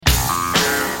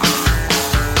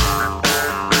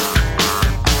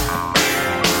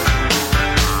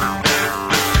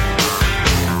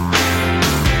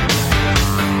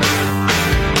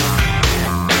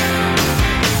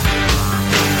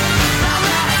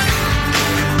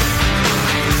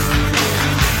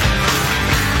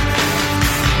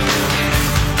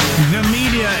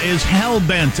is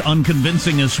hell-bent on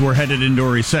convincing us we're headed into a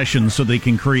recession so they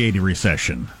can create a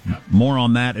recession. More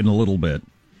on that in a little bit.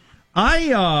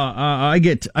 I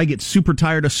get super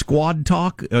tired of squad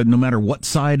talk, no matter what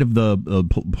side of the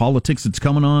politics it's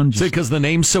coming on. Because the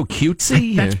name's so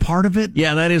cutesy? That's part of it?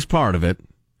 Yeah, that is part of it.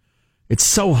 It's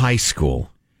so high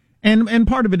school. And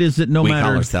part of it is that we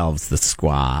call ourselves the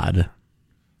squad.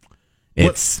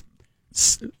 It's...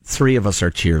 Three of us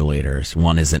are cheerleaders.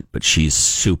 One isn't, but she's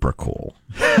super cool.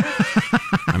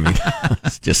 I mean,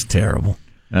 it's just terrible.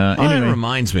 Anyway. It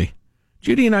reminds me.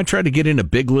 Judy and I tried to get into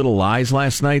Big Little Lies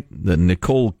last night. The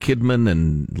Nicole Kidman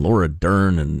and Laura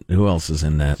Dern and who else is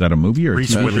in that? Is that a movie or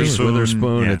Reese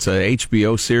Witherspoon? Yeah. It's a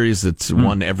HBO series that's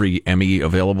won every Emmy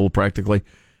available practically.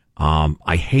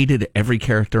 I hated every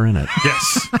character in it.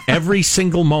 Yes. Every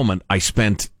single moment I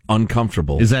spent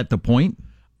uncomfortable. Is that the point?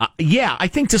 Yeah, I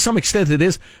think to some extent it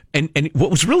is. And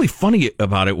what was really funny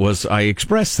about it was I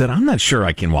expressed that I'm not sure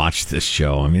I can watch this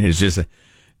show. I mean, it's just...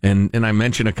 And I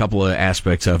mentioned a couple of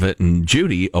aspects of it, and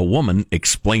Judy, a woman,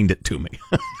 explained it to me.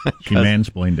 She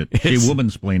mansplained it. She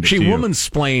womansplained it She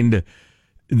womansplained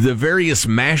the various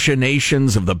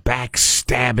machinations of the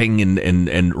backstabbing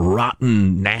and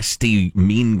rotten, nasty,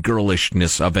 mean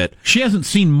girlishness of it. She hasn't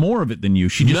seen more of it than you.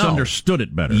 She just understood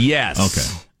it better. Yes.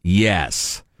 Okay.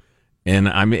 Yes. And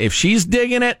if she's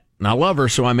digging it, and I love her,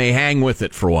 so I may hang with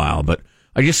it for a while, but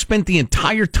I just spent the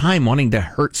entire time wanting to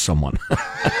hurt someone.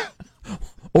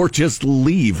 Or just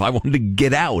leave. I wanted to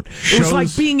get out. It was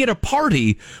like being at a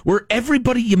party where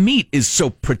everybody you meet is so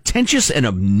pretentious and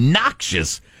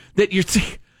obnoxious that you're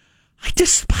saying, I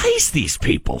despise these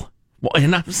people.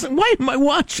 And I was like, why am I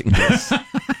watching this?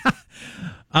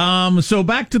 So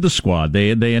back to the squad.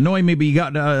 They annoy me, but you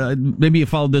got, maybe you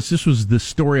followed this. This was the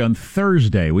story on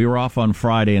Thursday. We were off on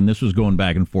Friday, and this was going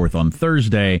back and forth on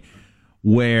Thursday,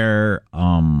 where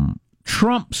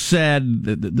Trump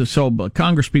said, so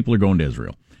Congress people are going to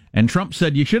Israel. And Trump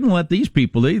said, you shouldn't let these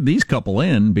people, these couple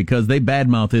in, because they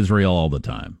badmouth Israel all the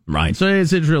time. Right. So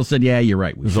Israel said, yeah, you're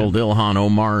right. There's old Ilhan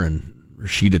Omar and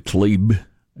Rashida Tlaib.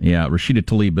 Yeah, Rashida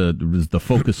Tlaib was the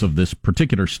focus of this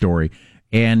particular story.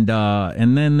 And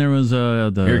then there was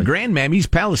your grandmammy's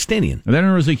Palestinian. And then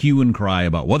there was a hue and cry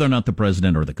about whether or not the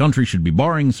president or the country should be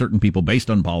barring certain people based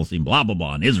on policy, blah, blah,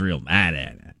 blah, and Israel,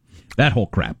 that whole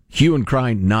crap. Hue and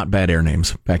cry, not bad air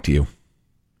names. Back to you.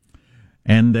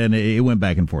 And then it went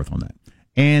back and forth on that.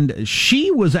 And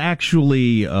she was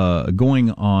actually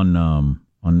going on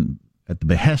at the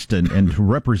behest and to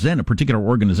represent a particular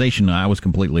organization I was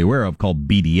completely aware of called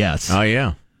BDS. Oh,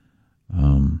 yeah.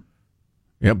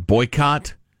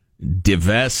 Boycott,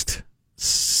 divest,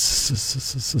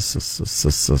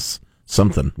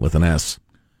 something with an S.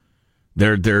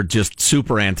 They're just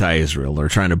super anti-Israel. They're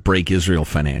trying to break Israel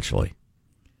financially.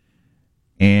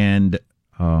 And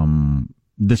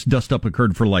this dust-up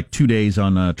occurred for like 2 days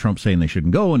on Trump saying they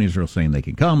shouldn't go and Israel saying they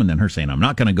can come, and then her saying, I'm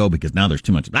not going to go because now there's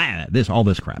too much, all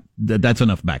this crap. That's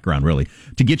enough background, really,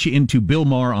 to get you into Bill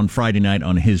Maher on Friday night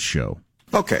on his show.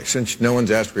 Okay, since no one's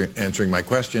answering my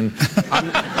question,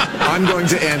 I'm going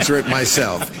to answer it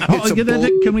myself.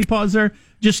 Can we pause there?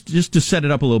 Just to set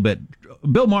it up a little bit.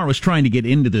 Bill Maher was trying to get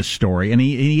into this story, and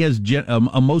he has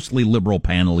a mostly liberal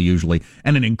panel usually,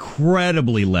 and an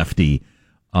incredibly lefty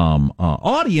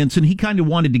audience, and he kind of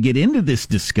wanted to get into this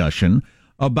discussion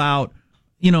about,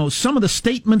 some of the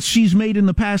statements she's made in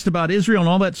the past about Israel and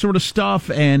all that sort of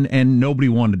stuff, and nobody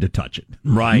wanted to touch it.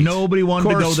 Right. Nobody wanted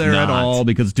to go there at all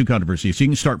because it's too controversial. So you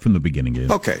can start from the beginning,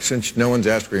 Gabe. Okay, since no one's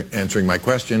answering my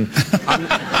question,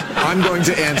 I'm going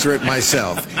to answer it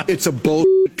myself. It's a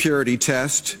bullshit purity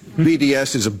test.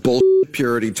 BDS is a bullshit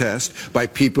purity test by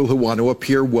people who want to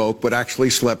appear woke but actually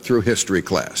slept through history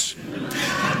class.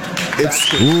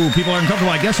 People are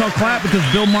uncomfortable. I guess I'll clap because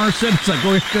Bill Maher said it's like,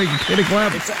 go ahead,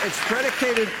 clap. It's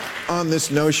predicated on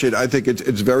this notion. I think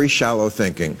it's very shallow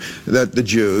thinking that the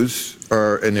Jews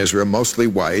are in Israel mostly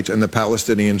white and the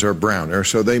Palestinians are browner,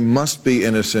 so they must be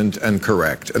innocent and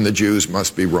correct, and the Jews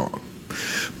must be wrong.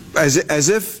 As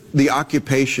if the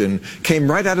occupation came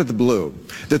right out of the blue,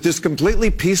 that this completely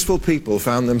peaceful people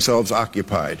found themselves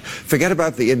occupied. Forget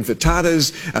about the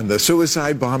intifada's and the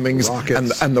suicide bombings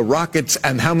and the rockets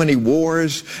and how many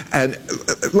wars. And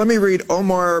let me read,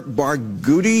 Omar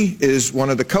Barghouti is one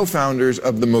of the co-founders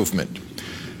of the movement.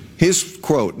 His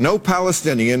quote, no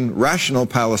Palestinian, rational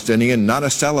Palestinian, not a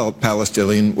sellout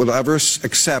Palestinian, will ever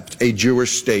accept a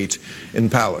Jewish state in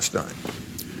Palestine.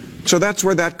 So that's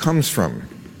where that comes from.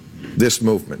 This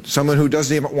movement, someone who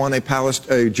doesn't even want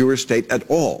a Jewish state at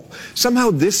all.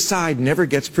 Somehow this side never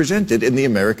gets presented in the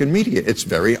American media. It's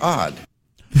very odd.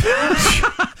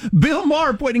 Bill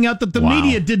Maher pointing out that the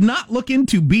media did not look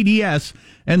into BDS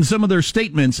and some of their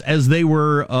statements as they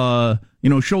were,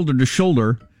 shoulder to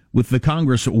shoulder with the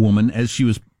Congresswoman as she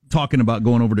was talking about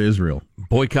going over to Israel.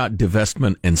 Boycott,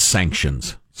 divestment, and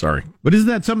sanctions. Sorry. But isn't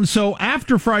that something? So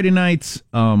after Friday night's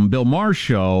Bill Maher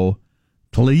show,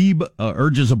 Tlaib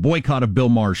urges a boycott of Bill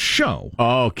Maher's show.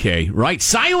 Okay, right.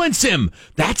 Silence him.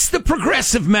 That's the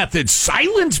progressive method.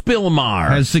 Silence Bill Maher.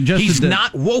 Has suggested he's that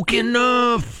not woke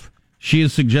enough. She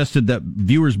has suggested that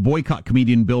viewers boycott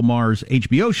comedian Bill Maher's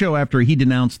HBO show after he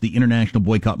denounced the international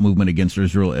boycott movement against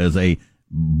Israel as a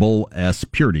bull-ass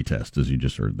purity test, as you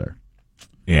just heard there.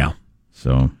 Yeah.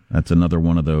 So that's another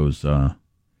one of those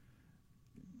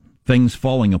things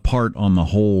falling apart on the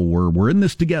whole. We're in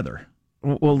this together.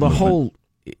 Well, the whole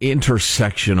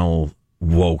intersectional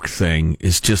woke thing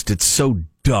is just, it's so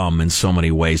dumb in so many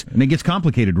ways. And it gets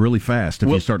complicated really fast if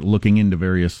you start looking into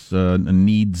various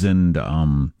needs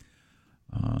and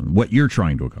what you're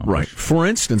trying to accomplish. Right. For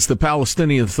instance, the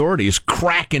Palestinian Authority is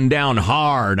cracking down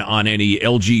hard on any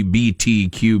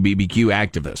LGBTQ, BBQ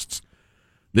activists.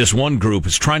 This one group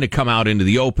is trying to come out into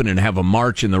the open and have a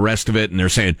march and the rest of it, and they're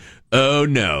saying, oh,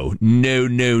 no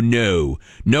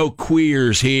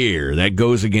queers here. That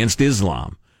goes against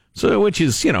Islam. So, which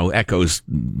is, echoes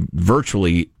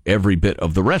virtually every bit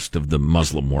of the rest of the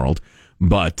Muslim world,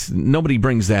 but nobody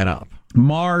brings that up.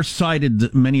 Maher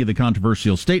cited many of the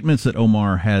controversial statements that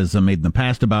Omar has made in the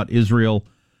past about Israel.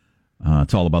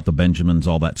 It's all about the Benjamins,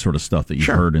 all that sort of stuff that you've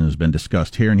heard and has been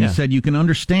discussed here. And he said you can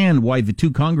understand why the two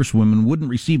congresswomen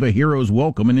wouldn't receive a hero's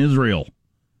welcome in Israel.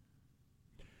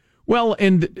 Well,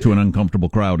 and to an uncomfortable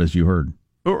crowd, as you heard.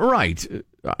 Right.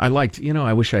 I liked,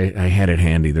 I wish I had it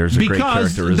handy. There's a great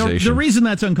characterization. The reason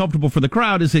that's uncomfortable for the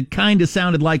crowd is it kind of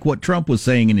sounded like what Trump was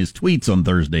saying in his tweets on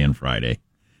Thursday and Friday,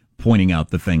 pointing out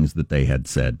the things that they had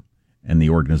said and the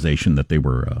organization that they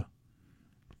were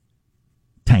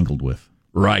tangled with.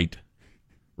 Right.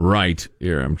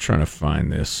 Here, I'm trying to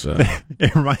find this.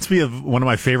 It reminds me of one of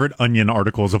my favorite Onion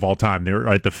articles of all time. They were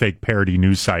at the fake parody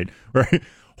news site. Right?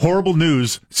 Horrible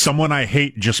news. Someone I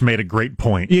hate just made a great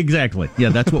point. Exactly. Yeah,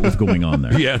 that's what was going on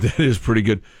there. Yeah, that is pretty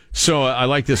good. So I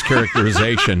like this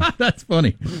characterization. That's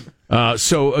funny.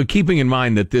 So keeping in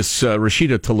mind that this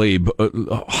Rashida Tlaib,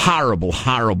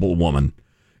 horrible woman,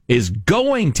 is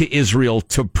going to Israel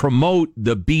to promote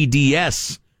the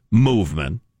BDS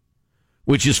movement,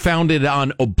 which is founded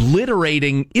on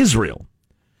obliterating Israel.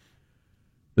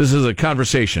 This is a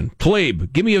conversation.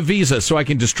 Tlaib, give me a visa so I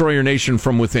can destroy your nation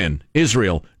from within.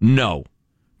 Israel, no.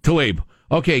 Tlaib,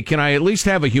 okay, can I at least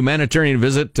have a humanitarian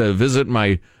visa to visit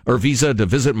my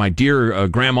dear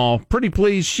grandma? Pretty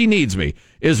please, she needs me.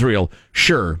 Israel,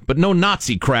 sure, but no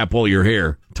Nazi crap while you're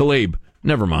here. Tlaib,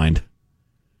 never mind.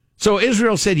 So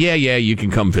Israel said, yeah, you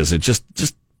can come visit.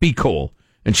 Just be cool.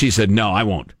 And she said, no, I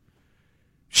won't.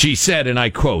 She said, and I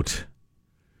quote,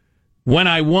 when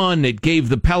I won, it gave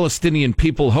the Palestinian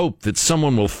people hope that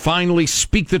someone will finally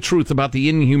speak the truth about the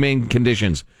inhumane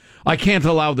conditions. I can't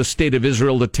allow the state of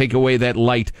Israel to take away that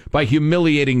light by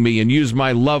humiliating me and use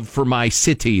my love for my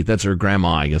city, that's her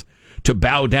grandma, I guess, to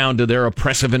bow down to their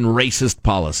oppressive and racist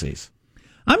policies.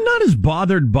 I'm not as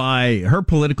bothered by her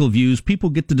political views. People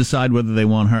get to decide whether they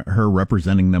want her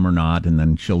representing them or not, and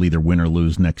then she'll either win or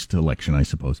lose next election, I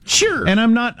suppose. Sure. And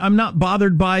I'm not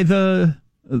bothered by the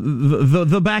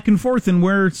back and forth and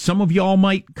where some of y'all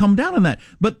might come down on that.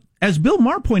 But as Bill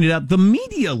Maher pointed out, the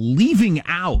media leaving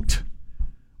out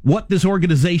what this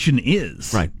organization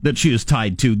is that she is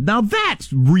tied to. Now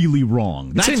that's really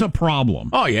wrong. That's a problem.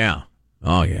 Oh yeah.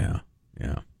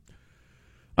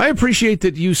 I appreciate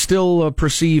that you still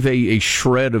perceive a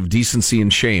shred of decency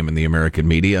and shame in the American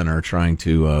media and are trying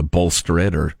to bolster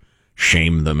it or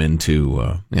shame them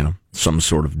into, some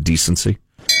sort of decency.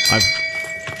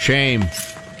 Shame.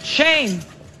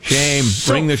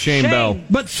 Ring the shame bell.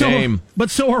 But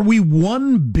so are we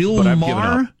one Bill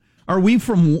Maher? Are we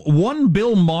from one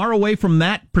Bill Maher away from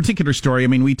that particular story? I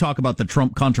mean, we talk about the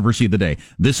Trump controversy of the day.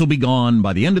 This will be gone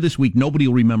by the end of this week. Nobody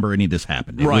will remember any of this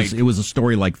happened. It was a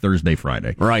story like Thursday,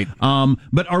 Friday. Right.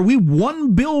 But are we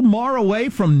one Bill Maher away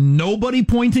from nobody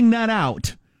pointing that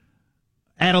out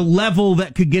at a level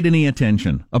that could get any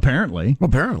attention? Apparently,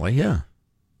 yeah.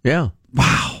 Yeah.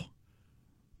 Wow.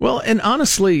 Well, and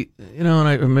honestly,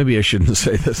 and maybe I shouldn't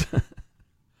say this.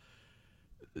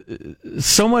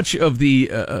 So much of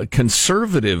the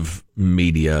conservative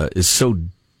media is so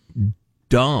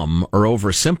dumb or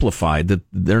oversimplified that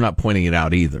they're not pointing it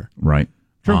out either. Right.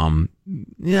 True.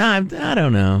 I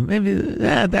don't know. Maybe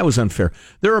that was unfair.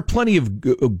 There are plenty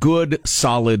of good,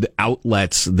 solid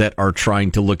outlets that are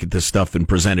trying to look at this stuff and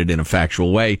present it in a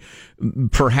factual way.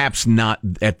 Perhaps not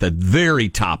at the very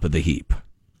top of the heap.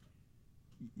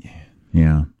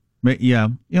 Yeah. But yeah,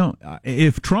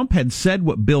 if Trump had said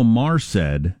what Bill Maher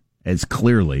said as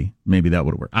clearly, maybe that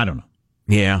would have worked. I don't know.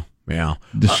 Yeah.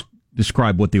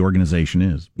 Describe what the organization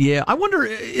is. Yeah, I wonder,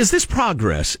 is this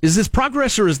progress? Is this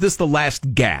progress or is this the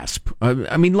last gasp?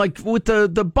 I mean, like with the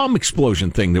bomb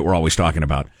explosion thing that we're always talking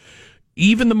about.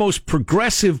 Even the most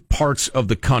progressive parts of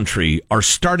the country are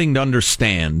starting to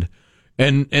understand,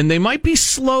 and they might be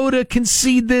slow to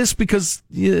concede this because,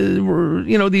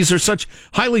 these are such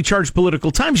highly charged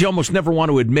political times. You almost never want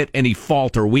to admit any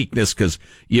fault or weakness because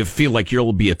you feel like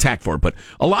you'll be attacked for it. But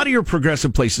a lot of your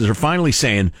progressive places are finally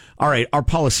saying, all right, our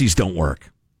policies don't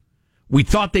work. We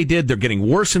thought they did. They're getting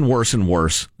worse and worse and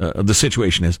worse. The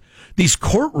situation is these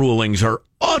court rulings are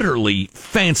utterly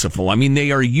fanciful. I mean,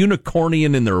 they are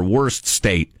unicornian in their worst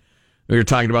state. We were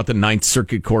talking about the Ninth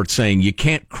Circuit Court saying you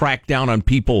can't crack down on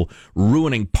people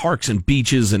ruining parks and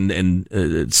beaches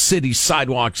and city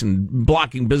sidewalks and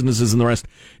blocking businesses and the rest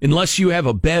unless you have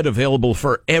a bed available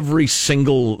for every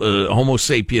single Homo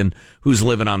sapien who's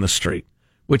living on the street,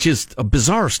 which is a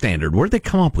bizarre standard. Where'd they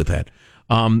come up with that?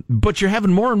 But you're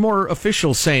having more and more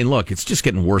officials saying, look, it's just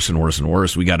getting worse and worse and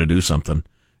worse. We got to do something.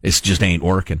 It just ain't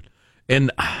working.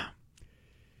 And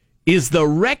is the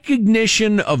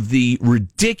recognition of the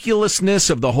ridiculousness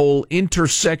of the whole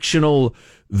intersectional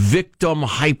victim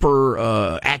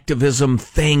hyper activism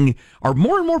thing, are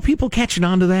more and more people catching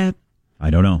on to that? I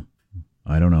don't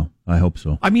know. I hope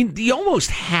so. I mean, you almost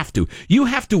have to. You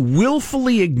have to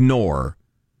willfully ignore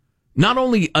not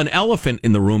only an elephant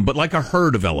in the room, but like a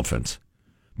herd of elephants.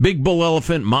 Big bull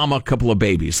elephant, mama, couple of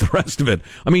babies, the rest of it.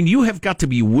 I mean, you have got to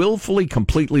be willfully,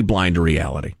 completely blind to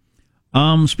reality.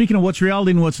 Speaking of what's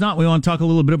reality and what's not, we want to talk a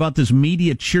little bit about this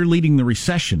media cheerleading the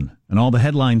recession and all the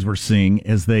headlines we're seeing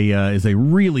as they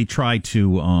really try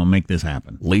to make this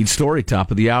happen. Lead story,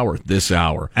 top of the hour, this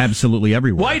hour. Absolutely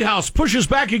everywhere. White House pushes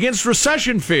back against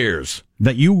recession fears.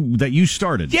 That you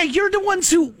started. Yeah, you're the ones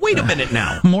who... Wait a minute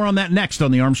now. More on that next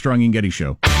on the Armstrong and Getty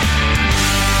Show.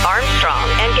 Armstrong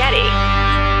and Getty.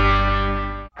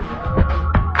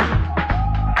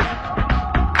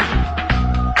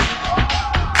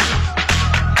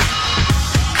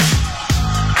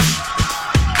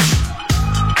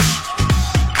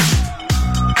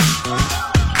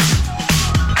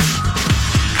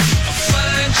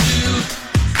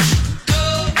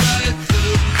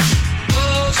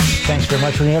 Thanks very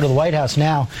much. We're going to go to the White House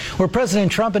now, where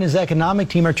President Trump and his economic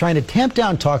team are trying to tamp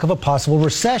down talk of a possible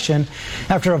recession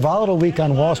after a volatile week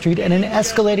on Wall Street and an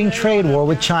escalating trade war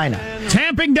with China.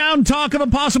 Tamping down talk of a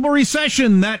possible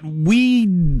recession that we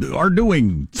are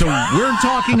doing. So we're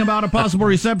talking about a possible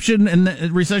recession, and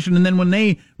then when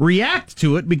they react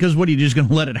to it, because what, are you just going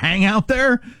to let it hang out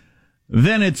there?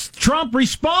 Then it's Trump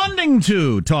responding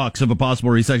to talks of a possible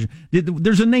recession.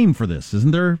 There's a name for this,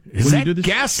 isn't there? Is that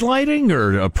gaslighting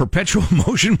or a perpetual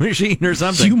motion machine or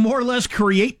something? So you more or less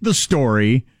create the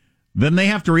story, then they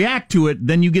have to react to it,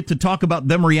 then you get to talk about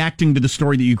them reacting to the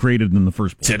story that you created in the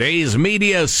first place. Today's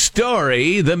media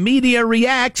story, the media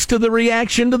reacts to the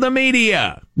reaction to the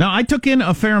media. Now, I took in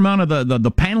a fair amount of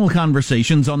the panel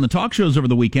conversations on the talk shows over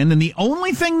the weekend, and the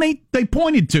only thing they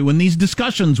pointed to in these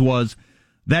discussions was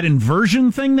that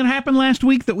inversion thing that happened last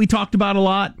week that we talked about a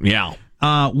lot. Yeah.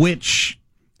 Which,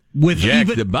 with Jack,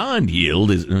 the bond yield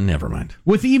is... never mind.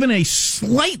 With even a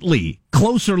slightly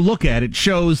closer look at it,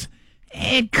 shows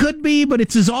it could be, but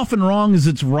it's as often wrong as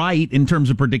it's right in terms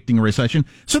of predicting a recession.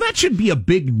 So that should be a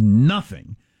big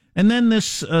nothing. And then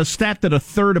this stat that a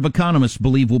third of economists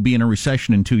believe we'll be in a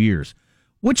recession in 2 years.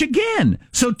 Which, again,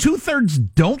 so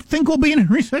 2/3 don't think we'll be in a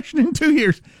recession in 2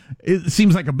 years. It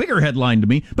seems like a bigger headline to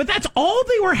me. But that's all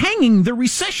they were hanging the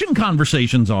recession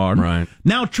conversations on. Right.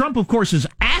 Now, Trump, of course, has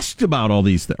asked about all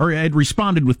these, or had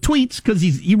responded with tweets,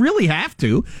 because you really have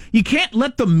to. You can't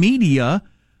let the media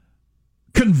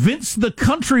convince the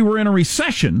country we're in a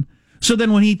recession. So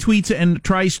then when he tweets and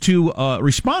tries to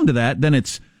respond to that, then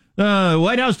it's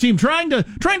White House team trying to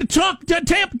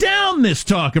tamp down this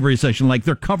talk of recession, like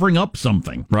they're covering up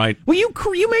something. Right. Well,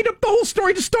 you made up the whole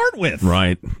story to start with.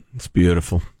 Right. It's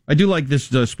beautiful. I do like this.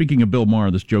 Speaking of Bill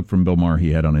Maher, this joke from Bill Maher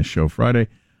he had on his show Friday.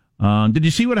 Did you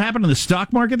see what happened in the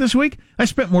stock market this week? I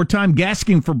spent more time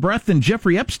gasping for breath than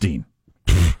Jeffrey Epstein.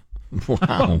 Wow.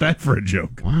 How about that for a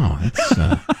joke? Wow, that's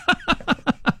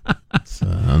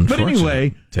unfortunate. But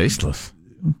anyway, tasteless.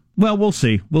 Well, we'll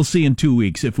see. We'll see in 2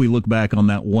 weeks if we look back on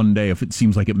that one day, if it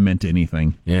seems like it meant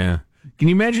anything. Yeah. Can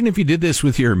you imagine if you did this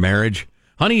with your marriage?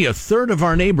 Honey, a third of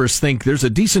our neighbors think there's a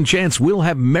decent chance we'll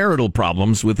have marital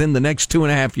problems within the next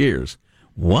 2.5 years.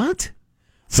 What?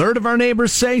 Third of our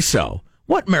neighbors say so.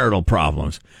 What marital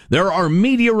problems? There are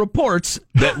media reports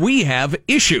that we have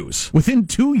issues. Within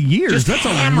 2 years. Just That's a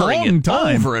hammering long it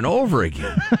time. over and over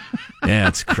again. Yeah,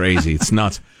 it's crazy. It's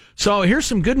nuts. So here's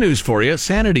some good news for you.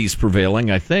 Sanity's prevailing,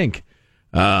 I think.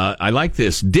 I like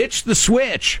this. Ditch the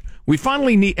switch. We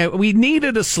finally we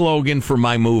needed a slogan for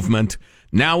my movement.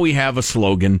 Now we have a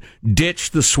slogan.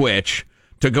 Ditch the switch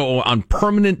to go on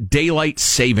permanent daylight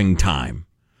saving time.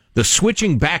 The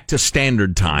switching back to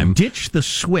standard time. Ditch the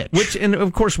switch. And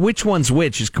of course, which one's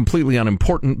which is completely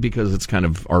unimportant because it's kind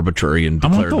of arbitrary and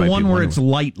declared by people. I want the one where anyway. it's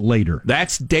light later.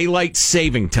 That's daylight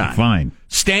saving time. Fine.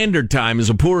 Standard time is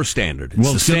a poor standard.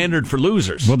 It's the standard for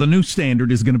losers. Well, the new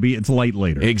standard is going to be it's light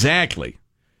later. Exactly.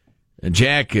 And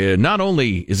Jack, not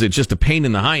only is it just a pain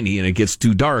in the hiney and it gets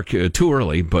too dark too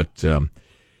early, but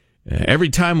every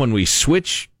time when we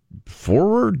switch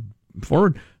forward,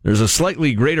 there's a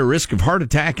slightly greater risk of heart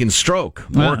attack and stroke,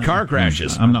 more car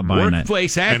crashes. I'm not buying that.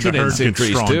 Workplace accidents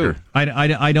increase too. I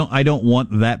don't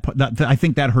want that. I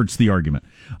think that hurts the argument.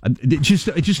 It's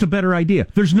just a better idea.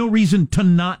 There's no reason to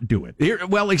not do it.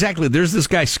 Well, exactly. There's this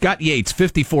guy, Scott Yates,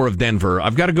 54 of Denver.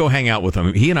 I've got to go hang out with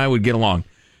him. He and I would get along.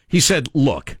 He said,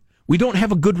 look, we don't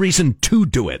have a good reason to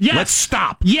do it. Yes. Let's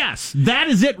stop. Yes, that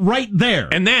is it right there.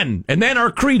 And then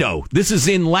our credo. This is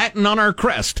in Latin on our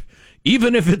crest.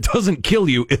 Even if it doesn't kill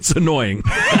you, it's annoying.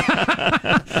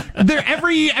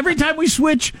 Every time we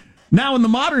switch, now in the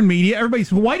modern media, everybody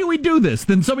says, why do we do this?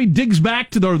 Then somebody digs back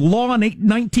to the law in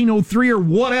 1903 or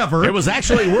whatever. It was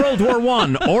actually World War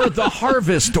I, or the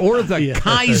Harvest, or the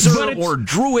Kaiser, or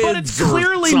Druids. But it's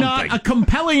clearly not a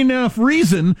compelling enough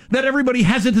reason that everybody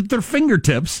has it at their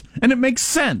fingertips, and it makes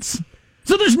sense.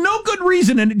 So there's no good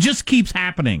reason, and it just keeps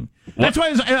happening. That's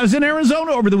why I was in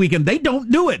Arizona over the weekend. They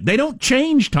don't do it. They don't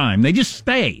change time. They just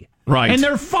stay. Right. And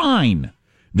they're fine.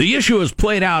 The issue is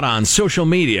played out on social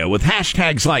media with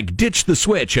hashtags like Ditch the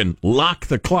Switch and Lock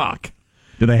the Clock.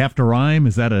 Do they have to rhyme?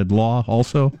 Is that a law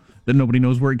also that nobody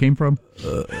knows where it came from?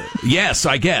 Yes,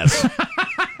 I guess.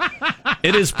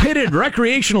 It has pitted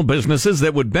recreational businesses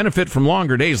that would benefit from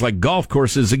longer days like golf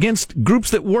courses against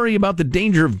groups that worry about the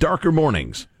danger of darker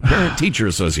mornings. Parent-teacher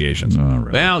associations.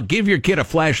 Right. Well, give your kid a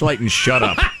flashlight and shut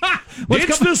up.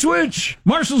 Ditch the switch.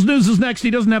 Marshall's news is next. He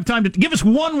doesn't have time to give us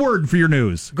one word for your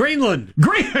news. Greenland.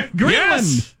 Greenland.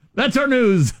 Yes. That's our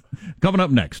news. Coming up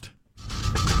next.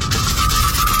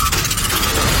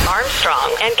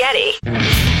 Armstrong and Getty.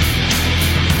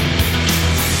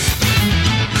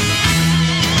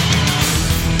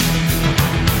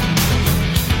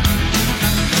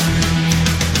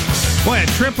 Boy, a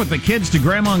trip with the kids to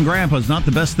Grandma and Grandpa is not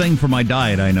the best thing for my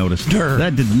diet, I noticed.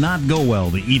 That did not go well,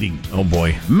 the eating. Oh,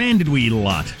 boy. Man, did we eat a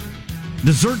lot.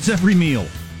 Desserts every meal.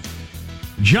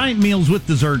 Giant meals with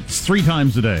desserts 3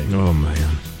 times a day. Oh,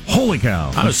 man. Holy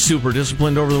cow. I was super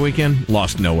disciplined over the weekend.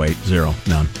 Lost no weight. 0.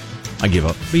 None. I give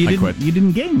up. But I quit. You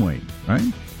didn't gain weight, right?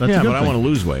 That's yeah, a good but thing. I want to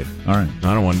lose weight. All right.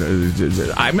 I don't want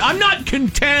to. I'm not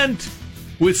content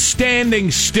with standing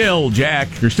still,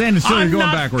 Jack. You're standing still, you're going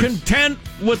I'm backwards. not content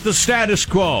with the status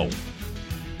quo.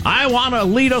 I want to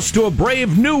lead us to a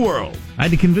brave new world. I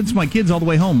had to convince my kids all the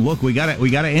way home. Look, we got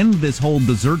to end this whole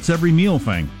desserts every meal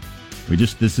thing.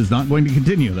 This is not going to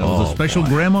continue. That was a special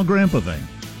Grandma Grandpa thing.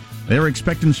 They were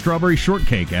expecting strawberry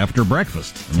shortcake after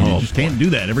breakfast. You just can't do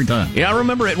that every time. Yeah, I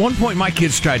remember at one point my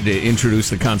kids tried to introduce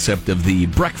the concept of the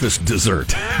breakfast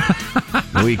dessert.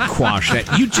 We quashed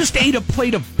that. You just ate a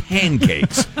plate of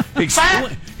pancakes.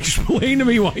 Explain to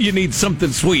me why you need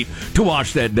something sweet to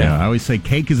wash that down. Yeah, I always say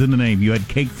cake is in the name. You had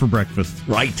cake for breakfast.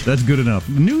 Right. That's good enough.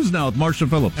 News now with Marshall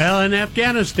Phillips. Well, in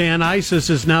Afghanistan, ISIS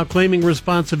is now claiming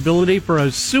responsibility for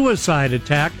a suicide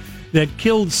attack that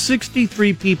killed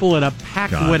 63 people at a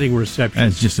packed wedding reception.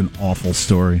 That's just an awful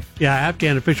story. Yeah,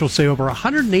 Afghan officials say over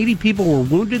 180 people were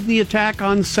wounded in the attack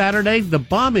on Saturday. The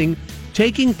bombing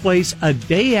taking place a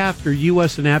day after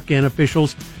U.S. and Afghan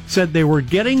officials said they were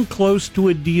getting close to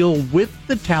a deal with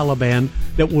the Taliban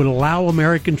that would allow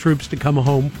American troops to come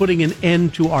home, putting an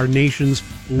end to our nation's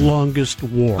longest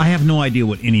war. I have no idea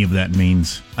what any of that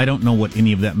means. I don't know what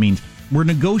any of that means. We're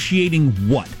negotiating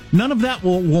what? None of that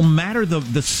will matter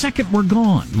the second we're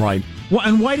gone. Right. Well,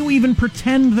 and why do we even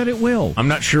pretend that it will? I'm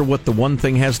not sure what the one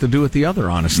thing has to do with the other,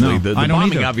 honestly. No, the I don't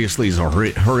bombing either. obviously is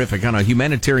horrific on a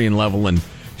humanitarian level, and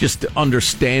just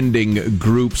understanding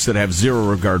groups that have zero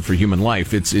regard for human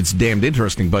life. It's damned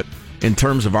interesting, but in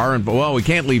terms of we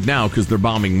can't leave now because they're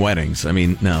bombing weddings. I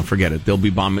mean, no, forget it. They'll be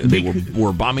bombing. They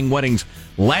were bombing weddings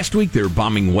last week. They were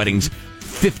bombing weddings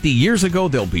 50 years ago.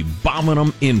 They'll be bombing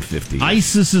them in 50 years.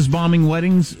 ISIS is bombing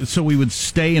weddings so we would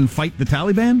stay and fight the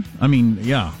Taliban? I mean,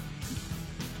 yeah.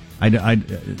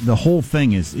 The whole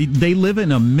thing is they live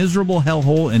in a miserable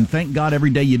hellhole, and thank God every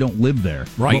day you don't live there.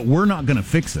 Right. But we're not going to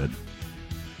fix it.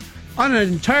 On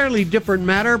an entirely different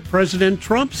matter, President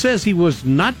Trump says he was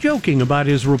not joking about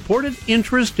his reported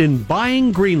interest in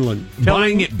buying Greenland.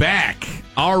 Buying it back.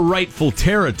 Our rightful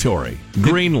territory.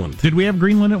 Greenland. Did we have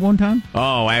Greenland at one time?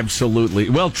 Oh, absolutely.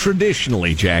 Well,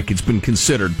 traditionally, Jack, it's been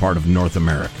considered part of North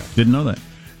America. Didn't know that.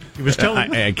 He was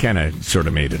telling I kind of sort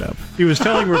of made it up. he was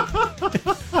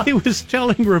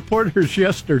telling reporters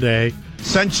yesterday.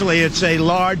 Essentially, it's a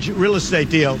large real estate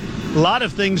deal. A lot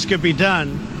of things could be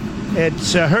done.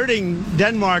 It's hurting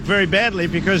Denmark very badly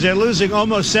because they're losing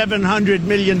almost $700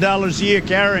 million a year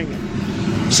carrying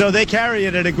it. So they carry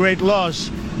it at a great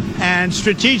loss. And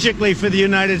strategically for the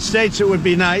United States, it would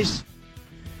be nice.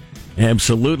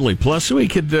 Absolutely. Plus, we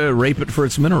could rape it for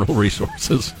its mineral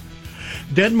resources.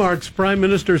 Denmark's prime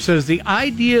minister says the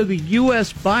idea of the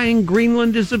U.S. buying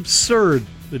Greenland is absurd.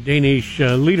 The Danish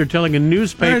leader telling a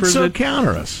newspaper So that...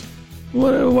 counter us.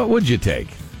 What would you take?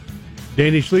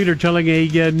 Danish leader telling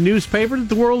a newspaper that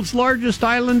the world's largest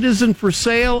island isn't for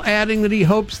sale, adding that he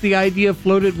hopes the idea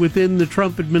floated within the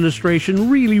Trump administration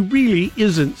really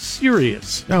isn't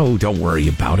serious. Oh, don't worry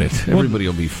about it. Everybody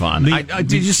will be fine.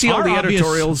 Did you see all the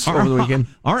editorials over the weekend?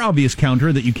 Our obvious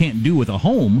counter that you can't do with a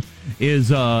home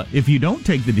is if you don't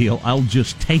take the deal, I'll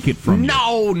just take it from you.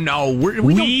 No.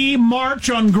 We march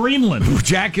on Greenland.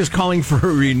 Jack is calling for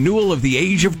a renewal of the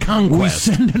Age of We Conquest.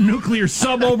 send a nuclear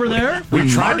sub over there.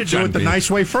 We tried to do it the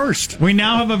nice way first. We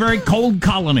now have a very cold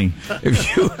colony.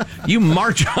 If you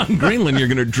march on Greenland, you're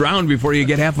going to drown before you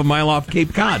get half a mile off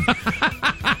Cape Cod.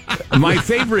 My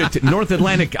favorite North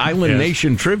Atlantic island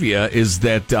nation trivia is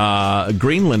that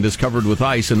Greenland is covered with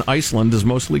ice and Iceland is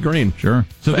mostly green. Sure.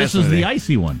 So this is the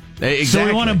icy one. Exactly. So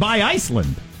we want to buy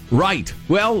Iceland. Right.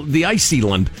 Well, the icy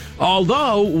land.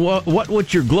 Although, what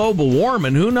with your global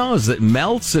warming, who knows? It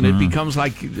melts and it becomes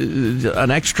like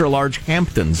an extra large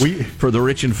Hamptons for the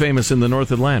rich and famous in the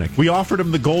North Atlantic. We offered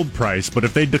them the gold price, but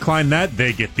if they decline that,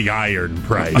 they get the iron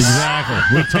price.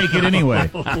 Exactly. We take it anyway.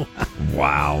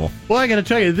 Wow. Well, I got to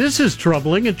tell you, this is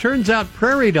troubling. It turns out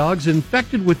prairie dogs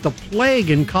infected with the plague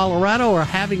in Colorado are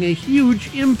having a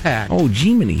huge impact. Oh,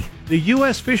 Jiminy. The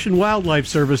U.S. Fish and Wildlife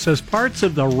Service says parts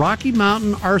of the Rocky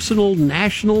Mountain Arsenal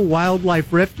National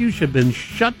Wildlife Refuge have been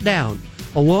shut down,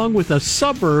 along with a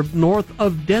suburb north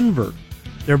of Denver.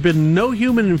 There have been no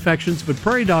human infections, but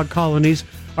prairie dog colonies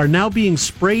are now being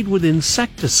sprayed with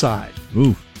insecticide.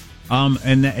 Ooh.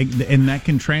 And that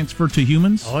can transfer to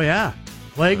humans? Oh, yeah.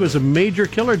 Plague was a major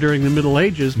killer during the Middle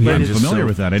Ages. Yeah, But I'm familiar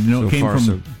with that. I didn't know it came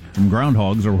from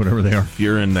groundhogs or whatever they are. If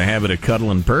you're in the habit of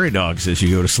cuddling prairie dogs as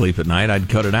you go to sleep at night, I'd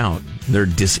cut it out. They're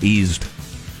diseased.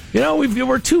 You know,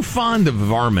 we're too fond of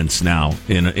varmints now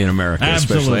in America,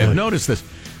 especially. Absolutely. I've noticed this.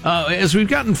 As we've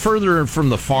gotten further from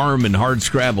the farm and hard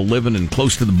scrabble living and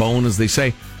close to the bone, as they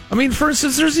say. I mean, for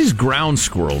instance, there's these ground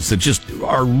squirrels that just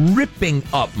are ripping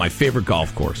up my favorite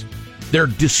golf course. They're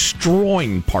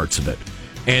destroying parts of it.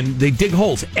 And they dig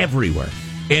holes everywhere.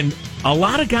 And a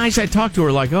lot of guys I talk to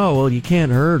are like, oh, well, you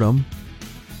can't hurt them.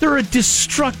 They're a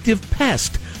destructive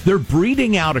pest. They're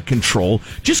breeding out of control.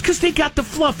 Just because they got the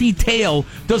fluffy tail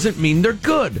doesn't mean they're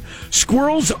good.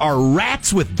 Squirrels are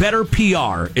rats with better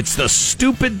PR. It's the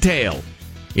stupid tail.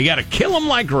 You got to kill them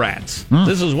like rats.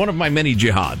 This is one of my many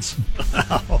jihads.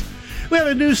 We have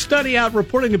a new study out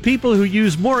reporting that people who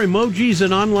use more emojis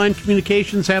in online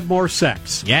communications have more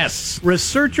sex. Yes.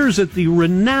 Researchers at the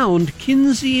renowned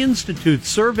Kinsey Institute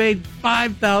surveyed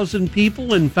 5,000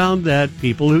 people and found that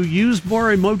people who used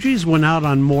more emojis went out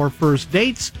on more first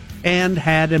dates and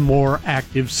had a more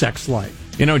active sex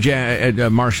life. You know,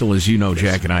 Marshall, as you know,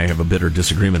 Jack and I have a bitter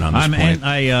disagreement on this point.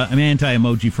 I'm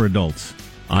anti-emoji for adults.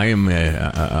 I am,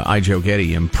 Joe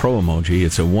Getty, am pro-emoji.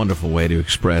 It's a wonderful way to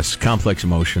express complex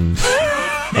emotions.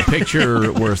 A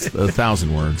picture worth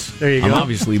 1,000 words. There you go. I'm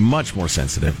obviously much more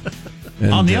sensitive.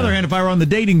 And, on the other hand, if I were on the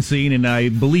dating scene and I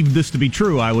believed this to be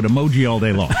true, I would emoji all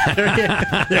day long.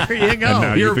 There you go. And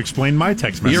now you've explained my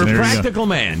text message. You're a There you go. practical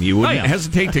man. You wouldn't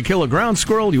hesitate to kill a ground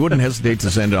squirrel. You wouldn't hesitate to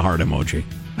send a heart emoji.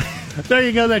 There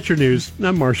you go. That's your news.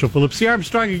 I'm Marshall Phillips. The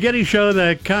Armstrong and Getty Show,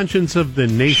 the conscience of the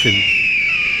nation.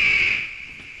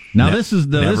 Now this is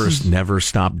never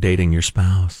stop dating your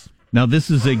spouse. Now this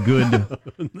is a good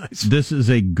This is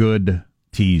a good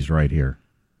tease right here.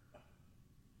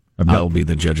 I'll be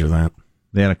the judge of that.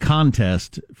 They had a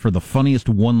contest for the funniest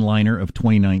one-liner of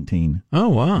 2019. Oh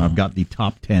wow! I've got the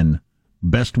top 10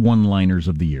 best one-liners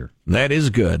of the year. That is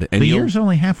good. And the year's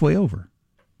only halfway over.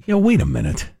 Yeah, wait a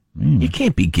minute. You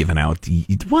can't be giving out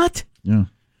what? Yeah.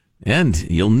 And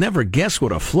you'll never guess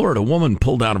what a Florida woman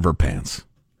pulled out of her pants.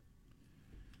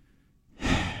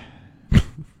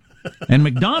 And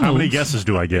McDonald's. How many guesses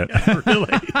do I get?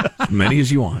 Really? As many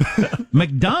as you want.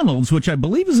 McDonald's, which I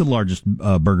believe is the largest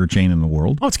burger chain in the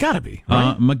world. Oh, it's got to be.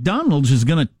 Right? McDonald's is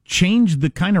going to change the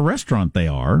kind of restaurant they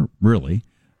are, really.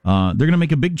 They're going to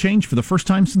make a big change for the first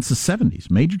time since the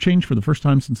 70s. Major change for the first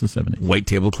time since the 70s. White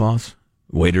tablecloths?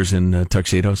 Waiters in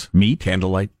tuxedos? Meat?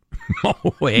 Candlelight?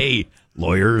 Oh, hey,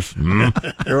 lawyers.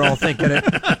 They're all thinking it.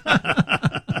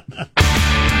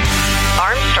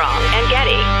 Armstrong and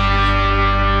Getty.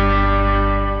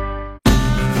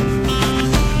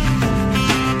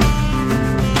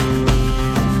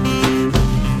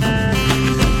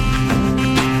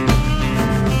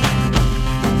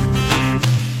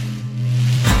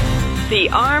 The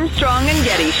Armstrong and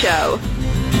Getty Show.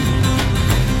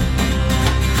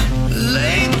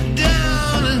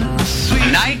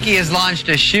 Nike has launched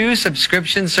a shoe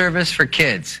subscription service for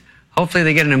kids. Hopefully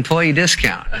they get an employee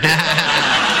discount.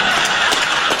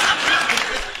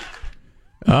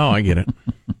 Oh, I get it.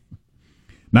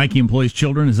 Nike employs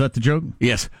children, is that the joke?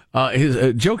 Yes.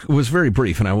 His joke was very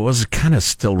brief, and I was kind of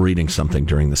still reading something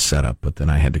during the setup, but then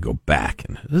I had to go back,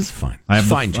 and this is fine. I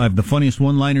have the funniest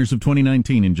one-liners of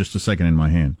 2019 in just a second in my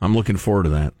hand. I'm looking forward to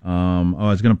that. I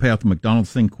was going to pay out the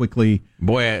McDonald's thing quickly.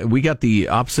 Boy, we got the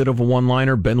opposite of a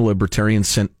one-liner. Ben Libertarian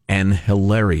sent an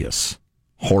hilarious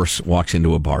horse walks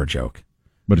into a bar joke.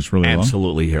 But it's really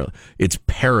absolutely hilarious. It's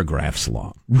paragraphs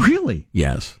long. Really?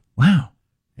 Yes. Wow.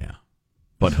 Yeah.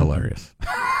 But hilarious.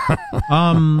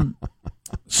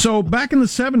 So back in the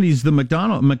 70s, the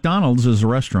McDonald's as a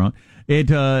restaurant,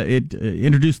 it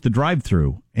introduced the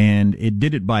drive-through, and it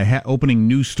did it by opening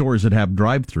new stores that have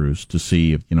drive-throughs to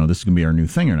see if, this is going to be our new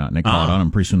thing or not. And they caught on,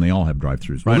 and pretty soon they all have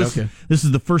drive-throughs. Right, okay. This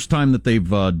is the first time that they've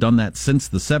done that since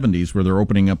the 70s, where they're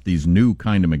opening up these new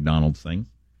kind of McDonald's things,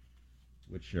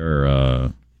 which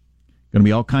are going to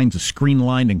be all kinds of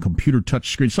screen-lined and computer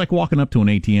touch screen. It's like walking up to an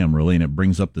ATM, really, and it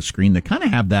brings up the screen. They kind of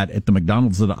have that at the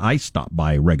McDonald's that I stop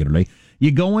by regularly.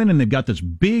 You go in, and they've got this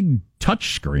big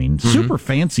touch screen, super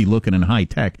fancy-looking and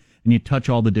high-tech, and you touch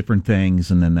all the different things,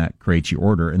 and then that creates your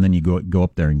order, and then you go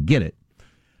up there and get it.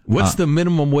 What's the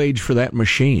minimum wage for that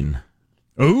machine?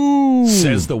 Ooh!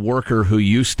 Says the worker who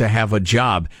used to have a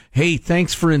job. Hey,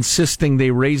 thanks for insisting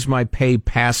they raise my pay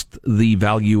past the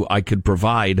value I could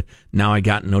provide. Now I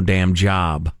got no damn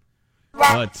job.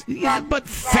 But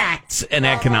facts and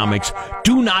economics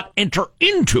do not enter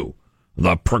into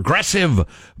the progressive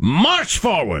march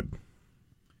forward.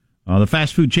 The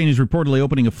fast food chain is reportedly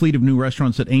opening a fleet of new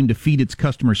restaurants that aim to feed its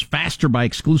customers faster by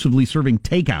exclusively serving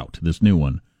takeout, this new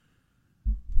one.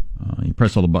 You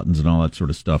press all the buttons and all that sort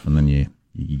of stuff, and then you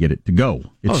get it to go.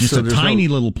 It's just a tiny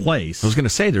little place. I was going to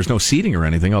say, there's no seating or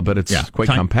anything. I'll bet it's quite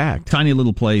compact. Tiny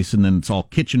little place, and then it's all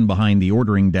kitchen behind the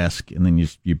ordering desk, and then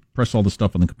you press all the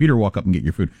stuff on the computer, walk up and get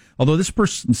your food. Although this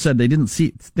person said they didn't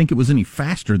think it was any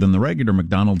faster than the regular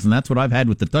McDonald's, and that's what I've had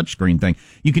with the touchscreen thing.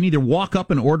 You can either walk up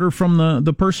and order from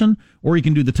the person, or you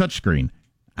can do the touchscreen.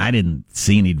 I didn't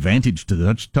see any advantage to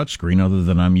the touchscreen other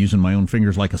than I'm using my own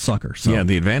fingers like a sucker. So. Yeah,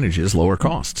 the advantage is lower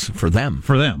costs for them.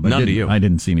 But none to you. I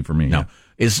didn't see any for me. No. Yeah.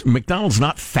 Is McDonald's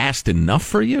not fast enough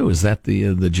for you? Is that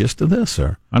the gist of this?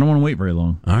 Or I don't want to wait very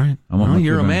long. All right. Well,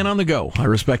 you're a man on the go. I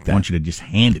respect that. I want you to just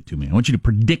hand it to me. I want you to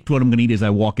predict what I'm going to eat as I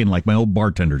walk in like my old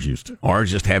bartenders used to. Or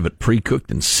just have it pre-cooked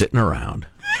and sitting around.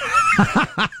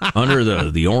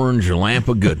 Under the orange lamp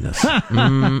of goodness.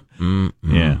 Yeah.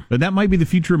 But that might be the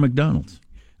future of McDonald's.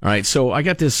 All right, so I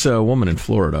got this woman in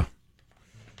Florida.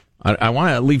 I want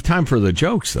to leave time for the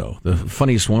jokes, though. The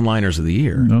funniest one-liners of the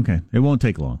year. Okay. It won't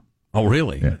take long. Oh,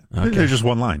 really? Yeah. Okay. There's just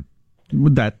one line.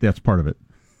 With that's part of it.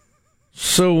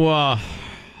 So,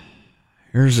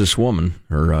 here's this woman.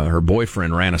 Her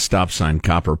boyfriend ran a stop sign.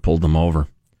 Copper pulled them over.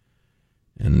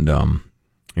 And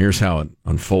here's how it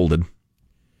unfolded.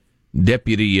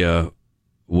 Deputy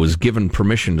was given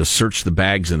permission to search the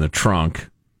bags in the trunk.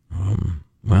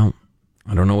 Well,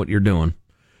 I don't know what you're doing.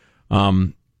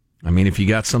 If you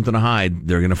got something to hide,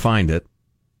 they're going to find it,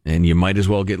 and you might as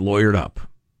well get lawyered up.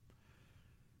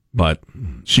 But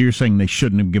so you're saying they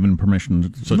shouldn't have given permission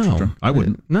to search the trunk? I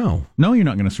wouldn't. No, you're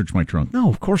not going to search my trunk. No,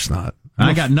 of course not.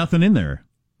 I got nothing in there.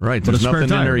 Right, there's nothing in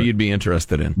there you'd be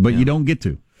interested in. But you don't get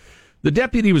to. The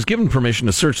deputy was given permission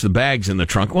to search the bags in the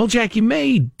trunk. Well, Jack, you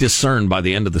may discern by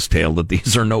the end of this tale that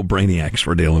these are no brainiacs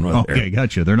we're dealing with here. Okay,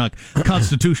 gotcha. They're not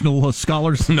constitutional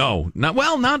scholars? No,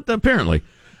 not apparently.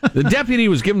 The deputy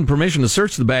was given permission to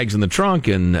search the bags in the trunk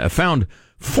and found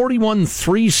 41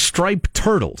 three-striped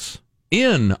turtles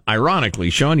in, ironically,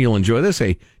 Sean, you'll enjoy this,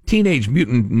 a Teenage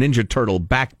Mutant Ninja Turtle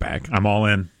backpack. I'm all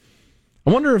in.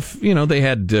 I wonder if, they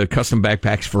had custom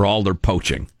backpacks for all their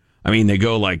poaching. I mean, they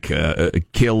go like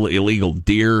kill illegal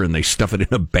deer and they stuff it in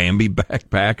a Bambi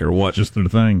backpack or what? Just their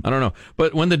thing. I don't know.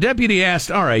 But when the deputy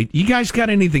asked, all right, you guys got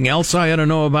anything else I ought to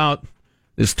know about?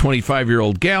 This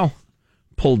 25-year-old gal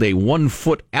pulled a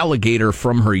 1-foot alligator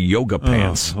from her yoga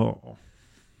pants.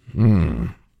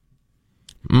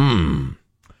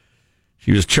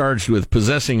 She was charged with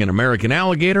possessing an American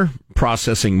alligator,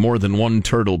 processing more than one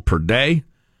turtle per day.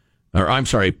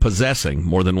 Possessing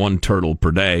more than one turtle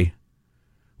per day.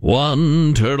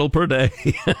 One turtle per day.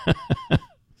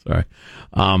 Sorry.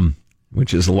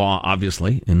 Which is law,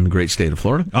 obviously, in the great state of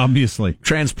Florida. Obviously.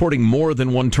 Transporting more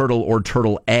than one turtle or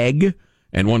turtle egg,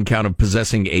 and one count of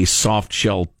possessing a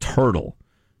soft-shell turtle,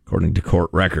 according to court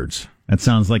records. That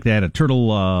sounds like they had a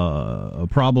turtle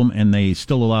problem, and they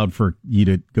still allowed for you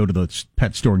to go to the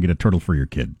pet store and get a turtle for your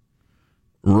kid.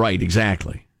 Right,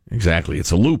 exactly.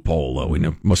 It's a loophole, though. We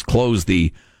must close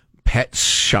the pet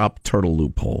shop turtle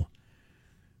loophole.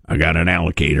 I got an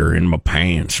alligator in my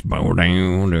pants. Bow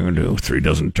down, 3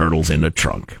 dozen turtles in the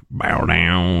trunk. Bow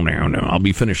down, down, down. I'll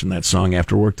be finishing that song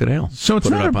after work today. So it's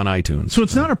put not it up on iTunes. So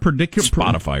it's not a particular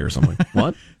Spotify or something.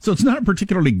 What? So it's not a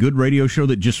particularly good radio show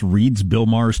that just reads Bill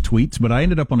Maher's tweets, but I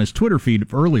ended up on his Twitter feed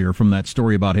earlier from that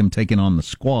story about him taking on the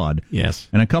squad. Yes.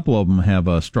 And a couple of them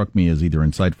have struck me as either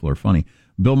insightful or funny.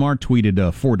 Bill Maher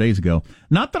tweeted 4 days ago,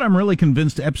 "Not that I'm really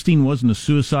convinced Epstein wasn't a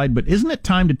suicide, but isn't it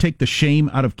time to take the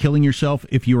shame out of killing yourself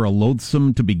if you're a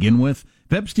loathsome to begin with?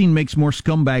 If Epstein makes more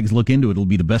scumbags look into it, it'll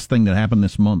be the best thing that happened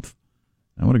this month."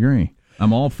 I would agree.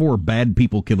 I'm all for bad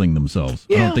people killing themselves.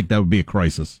 Yeah. I don't think that would be a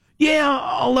crisis.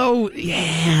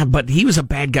 But he was a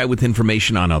bad guy with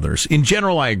information on others. In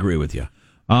general, I agree with you.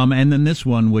 And then this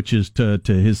one, which is to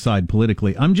his side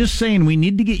politically. I'm just saying we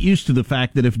need to get used to the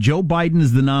fact that if Joe Biden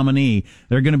is the nominee,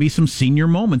 there are going to be some senior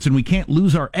moments, and we can't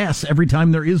lose our S every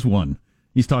time there is one.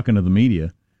 He's talking to the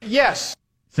media. Yes.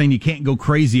 Saying you can't go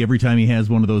crazy every time he has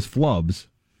one of those flubs.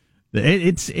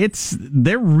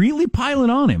 They're really piling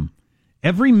on him.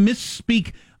 Every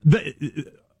misspeak,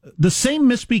 the same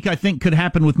misspeak I think could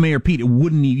happen with Mayor Pete. You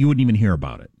wouldn't even hear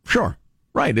about it. Sure.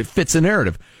 Right. It fits the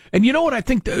narrative. And you know what I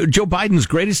think Joe Biden's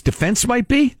greatest defense might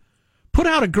be? Put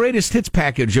out a greatest hits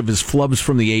package of his flubs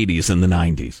from the 80s and the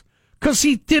 90s. Because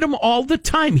he did them all the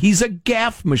time. He's a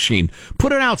gaffe machine.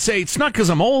 Put it out. Say, it's not because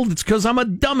I'm old. It's because I'm a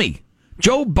dummy.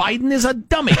 Joe Biden is a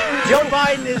dummy. Joe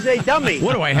Biden is a dummy.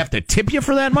 What, do I have to tip you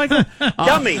for that, Michael?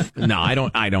 Dummy. No,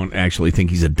 I don't actually think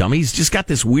he's a dummy. He's just got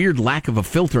this weird lack of a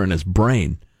filter in his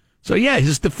brain. So, yeah,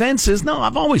 his defense is, no,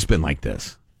 I've always been like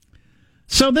this.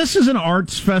 So this is an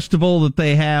arts festival that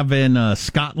they have in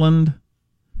Scotland,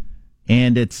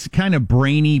 and it's kind of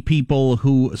brainy people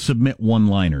who submit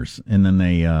one-liners, and then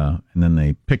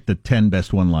they pick the 10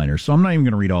 best one-liners. So I'm not even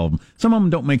going to read all of them. Some of them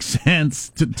don't make sense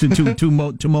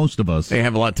to most of us. They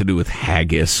have a lot to do with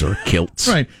haggis or kilts,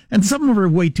 right? And some of them are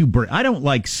way too I don't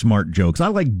like smart jokes. I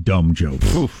like dumb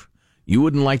jokes. Oof. You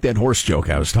wouldn't like that horse joke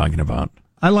I was talking about.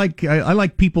 I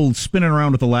like people spinning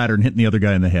around with a ladder and hitting the other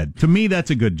guy in the head. To me, that's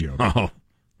a good joke. Oh.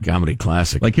 Comedy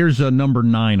classic. Like here's number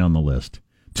 9 on the list.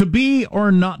 To be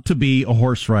or not to be a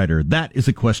horse rider, that is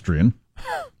equestrian.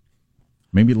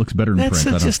 Maybe it looks better in print.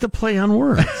 That's just a play on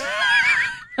words.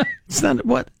 It's not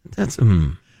what? That's.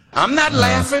 I'm not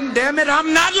laughing, damn it,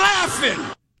 I'm not laughing.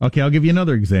 Okay, I'll give you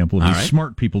another example of these right.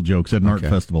 smart people jokes at an art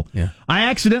festival. Yeah. I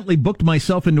accidentally booked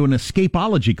myself into an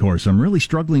escapology course. I'm really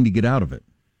struggling to get out of it.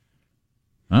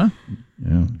 Huh?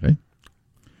 Yeah, okay.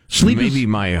 Maybe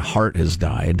my heart has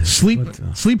died.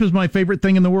 Sleep is my favorite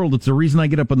thing in the world. It's the reason I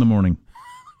get up in the morning.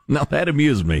 Now that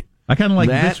amused me. I kind of like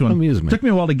this one. Amused me. Took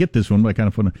me a while to get this one, but kind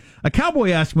of fun. A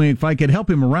cowboy asked me if I could help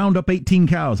him round up 18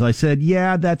 cows. I said,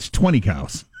 yeah, that's 20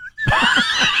 cows.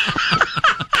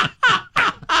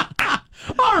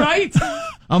 All right.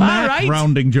 A math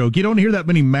rounding joke. You don't hear that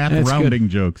many math rounding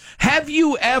jokes. Have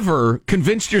you ever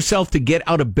convinced yourself to get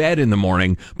out of bed in the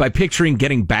morning by picturing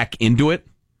getting back into it?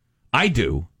 I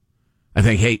do. I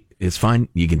think, hey, it's fine.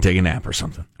 You can take a nap or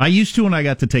something. I used to when I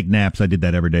got to take naps. I did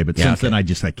that every day, but since then I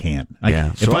can't.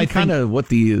 So I kind of what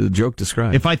the joke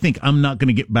describes. If I think I'm not going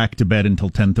to get back to bed until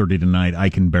 10:30 tonight, I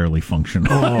can barely function.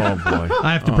 Oh boy!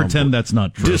 I have to pretend that's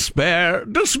not true. Despair.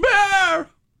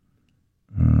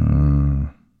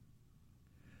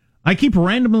 I keep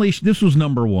randomly. This was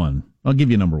number 1. I'll give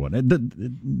you number 1.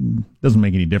 It doesn't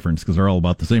make any difference because they're all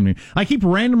about the same. I keep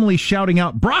randomly shouting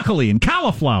out broccoli and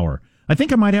cauliflower. I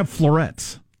think I might have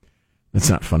florets. That's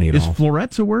not funny at all. Is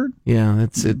florets a word? Yeah,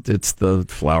 it's the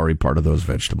flowery part of those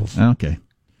vegetables. Okay.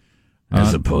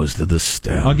 As opposed to the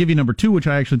stem. I'll give you number 2, which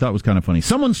I actually thought was kind of funny.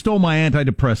 Someone stole my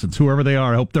antidepressants. Whoever they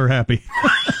are, I hope they're happy.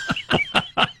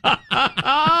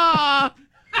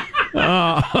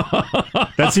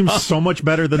 That seems so much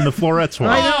better than the florets one.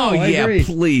 I I agree.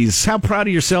 please. How proud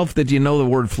of yourself that you know the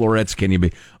word florets can you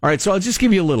be? All right, so I'll just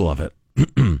give you a little of it.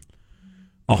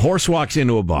 A horse walks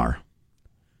into a bar.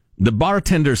 The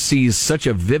bartender sees such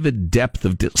a vivid depth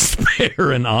of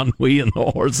despair and ennui in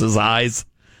the horse's eyes,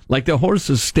 like the horse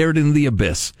has stared into the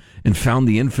abyss and found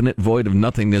the infinite void of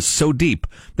nothingness so deep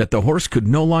that the horse could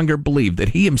no longer believe that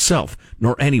he himself,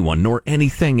 nor anyone, nor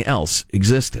anything else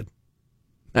existed.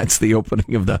 That's the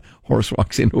opening of the Horse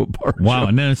Walks Into a Bar. Wow,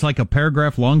 and then it's like a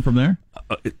paragraph long from there?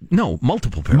 No,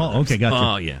 multiple paragraphs. Okay, gotcha.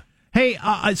 Oh, yeah. Hey,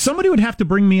 somebody would have to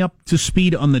bring me up to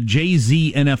speed on the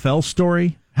Jay-Z NFL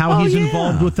story, how he's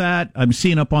involved with that. I'm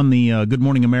seeing up on the Good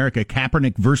Morning America,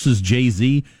 Kaepernick versus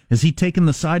Jay-Z. Has he taken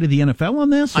the side of the NFL on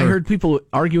this? I heard people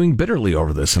arguing bitterly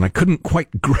over this, and I couldn't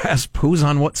quite grasp who's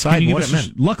on what side and what it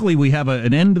meant. Luckily, we have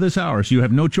an end to this hour, so you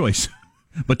have no choice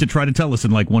but to try to tell us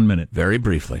in like 1 minute. Very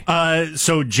briefly.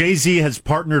 So Jay-Z has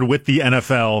partnered with the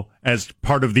NFL as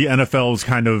part of the NFL's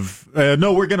kind of,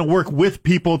 no, we're going to work with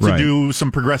people to do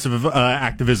some progressive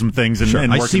activism things and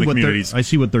work in the communities. I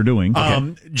see what they're doing.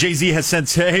 Jay-Z has said,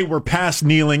 hey, we're past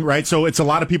kneeling, right? So it's a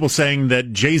lot of people saying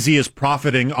that Jay-Z is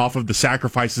profiting off of the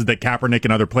sacrifices that Kaepernick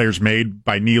and other players made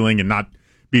by kneeling and not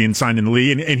being signed in the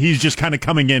league. And he's just kind of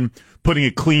coming in, putting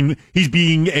a clean, he's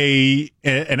being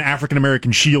an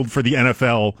African-American shield for the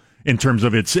NFL in terms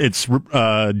of its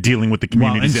dealing with the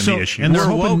communities and the issue. And we're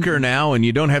woker now, and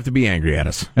you don't have to be angry at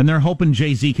us. And they're hoping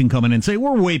Jay-Z can come in and say,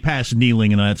 we're way past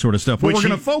kneeling and that sort of stuff. What we're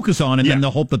going to focus on, and then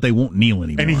they'll hope that they won't kneel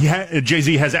anymore. And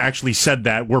Jay-Z has actually said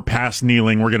that. We're past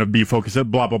kneeling. We're going to be focused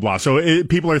at blah, blah, blah. So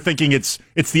people are thinking it's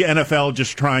the NFL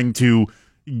just trying to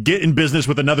get in business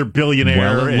with another billionaire.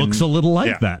 Well, it looks a little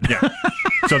like that. Yeah.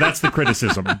 So that's the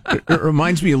criticism. It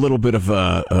reminds me a little bit of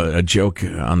a joke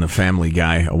on the Family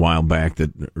Guy a while back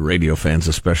that radio fans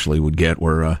especially would get,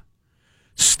 where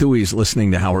Stewie's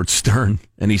listening to Howard Stern,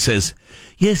 and he says,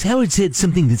 yes, Howard said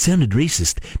something that sounded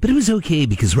racist, but it was okay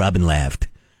because Robin laughed.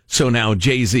 So now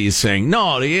Jay-Z is saying,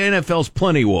 no, the NFL's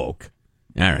plenty woke.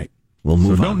 All right, we'll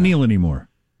move on. So don't kneel anymore.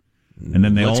 And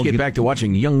then Let's get back to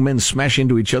watching young men smash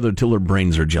into each other till their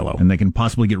brains are jello. And they can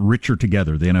possibly get richer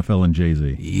together, the NFL and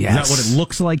Jay-Z. Yes. Is that what it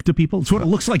looks like to people? It's what it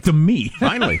looks like to me.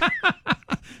 Finally.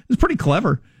 It's pretty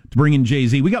clever to bring in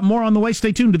Jay-Z. We got more on the way.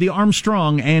 Stay tuned to the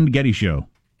Armstrong and Getty Show.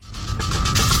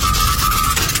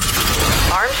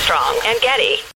 Armstrong and Getty.